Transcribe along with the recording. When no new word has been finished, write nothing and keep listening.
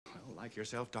Like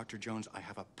yourself, Dr. Jones, I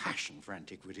have a passion for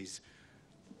antiquities.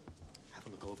 Have a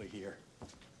look over here.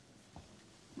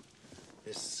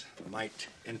 This might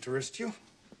interest you.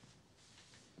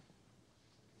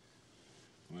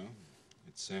 Well,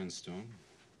 it's sandstone,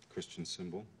 Christian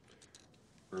symbol,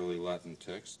 early Latin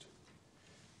text,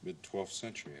 mid-12th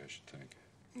century, I should think.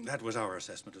 That was our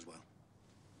assessment as well.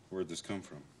 Where'd this come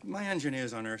from? My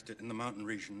engineers unearthed it in the mountain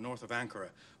region north of Ankara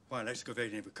while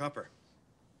excavating for copper.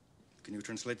 Can you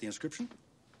translate the inscription?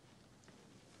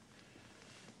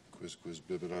 Quis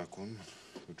bibit aquam.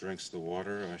 Who drinks the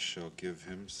water I shall give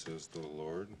him, says the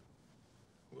Lord.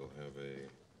 Will have a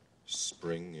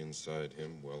spring inside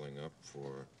him welling up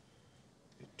for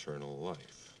eternal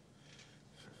life.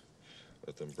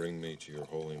 Let them bring me to your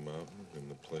holy mountain in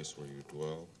the place where you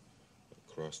dwell,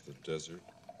 across the desert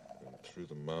and through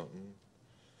the mountain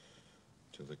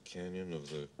to the canyon of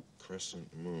the crescent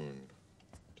moon,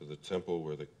 to the temple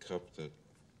where the cup that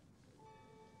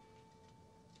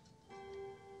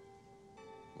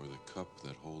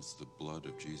holds the blood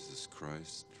of Jesus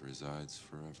Christ resides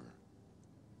forever.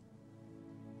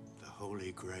 The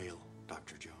Holy Grail,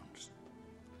 Dr. Jones.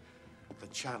 The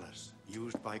chalice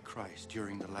used by Christ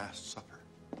during the Last Supper.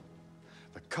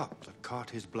 The cup that caught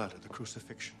his blood at the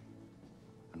crucifixion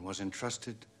and was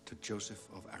entrusted to Joseph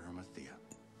of Arimathea.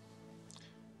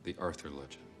 The Arthur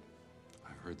legend.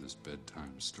 I've heard this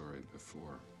bedtime story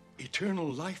before.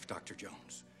 Eternal life, Dr.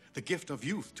 Jones. The gift of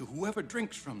youth to whoever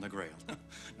drinks from the Grail.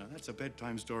 Now, that's a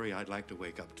bedtime story I'd like to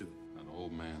wake up to. An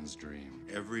old man's dream.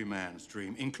 Every man's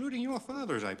dream, including your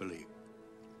father's, I believe.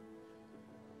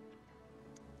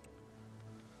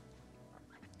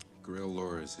 Grail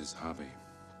lore is his hobby.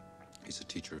 He's a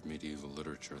teacher of medieval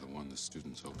literature, the one the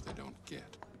students hope they don't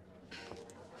get.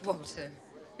 Walter,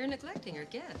 you're neglecting your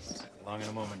guest. Along in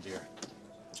a moment, dear.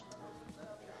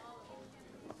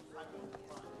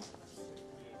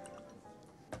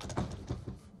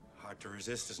 Hard to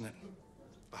resist, isn't it?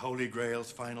 The Holy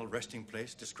Grail's final resting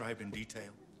place described in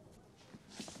detail.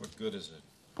 What good is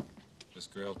it? This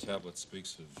Grail tablet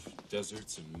speaks of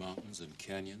deserts and mountains and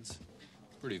canyons.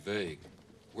 Pretty vague.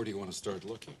 Where do you want to start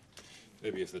looking?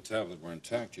 Maybe if the tablet were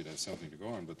intact, you'd have something to go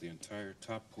on, but the entire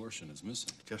top portion is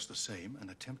missing. Just the same, an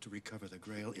attempt to recover the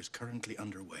Grail is currently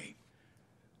underway.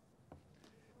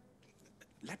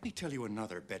 Let me tell you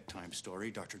another bedtime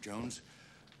story, Dr. Jones.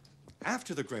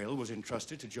 After the Grail was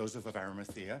entrusted to Joseph of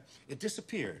Arimathea, it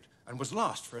disappeared and was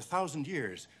lost for 1,000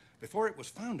 years before it was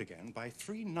found again by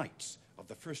 3 knights of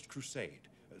the First Crusade.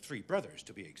 3 brothers,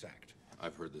 to be exact.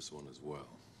 I've heard this one as well.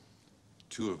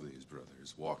 2 of these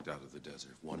brothers walked out of the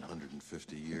desert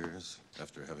 150 years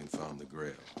after having found the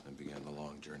Grail and began the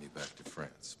long journey back to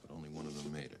France, but only one of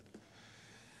them made it.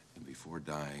 And before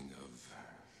dying of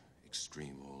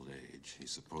extreme old age, he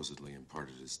supposedly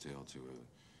imparted his tale to a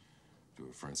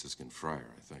Franciscan friar,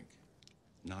 I think.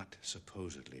 Not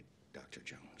supposedly, Dr.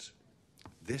 Jones.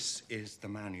 This is the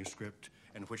manuscript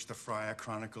in which the friar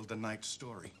chronicled the knight's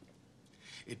story.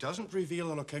 It doesn't reveal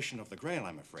the location of the Grail,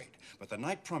 I'm afraid, but the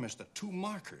knight promised that 2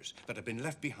 markers that had been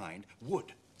left behind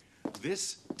would.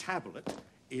 This tablet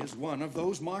is one of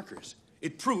those markers.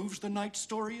 It proves the knight's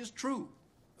story is true.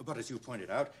 But as you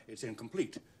pointed out, it's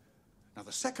incomplete. Now,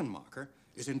 the second marker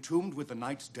is entombed with the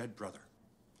knight's dead brother.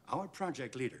 Our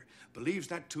project leader believes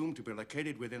that tomb to be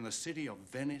located within the city of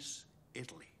Venice,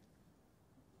 Italy.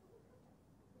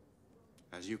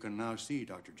 As you can now see,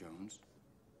 Dr. Jones,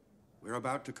 we're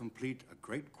about to complete a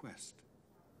great quest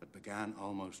that began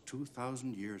almost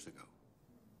 2,000 years ago.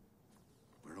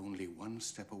 We're only one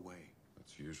step away.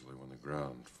 That's usually when the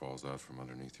ground falls out from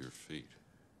underneath your feet.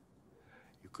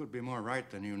 You could be more right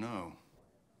than you know.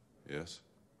 Yes?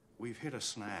 We've hit a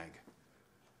snag.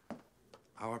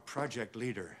 Our project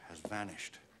leader has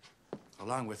vanished,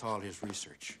 along with all his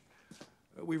research.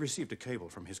 We received a cable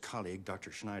from his colleague,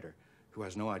 Dr. Schneider, who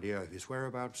has no idea of his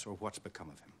whereabouts or what's become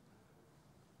of him.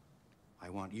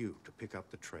 I want you to pick up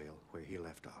the trail where he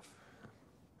left off.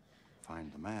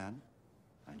 Find the man,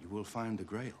 and you will find the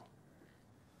Grail.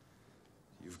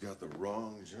 You've got the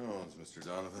wrong Jones, Mr.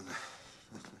 Donovan.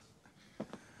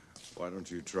 Why don't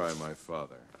you try my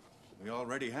father? We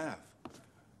already have.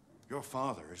 Your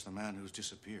father is the man who's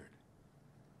disappeared.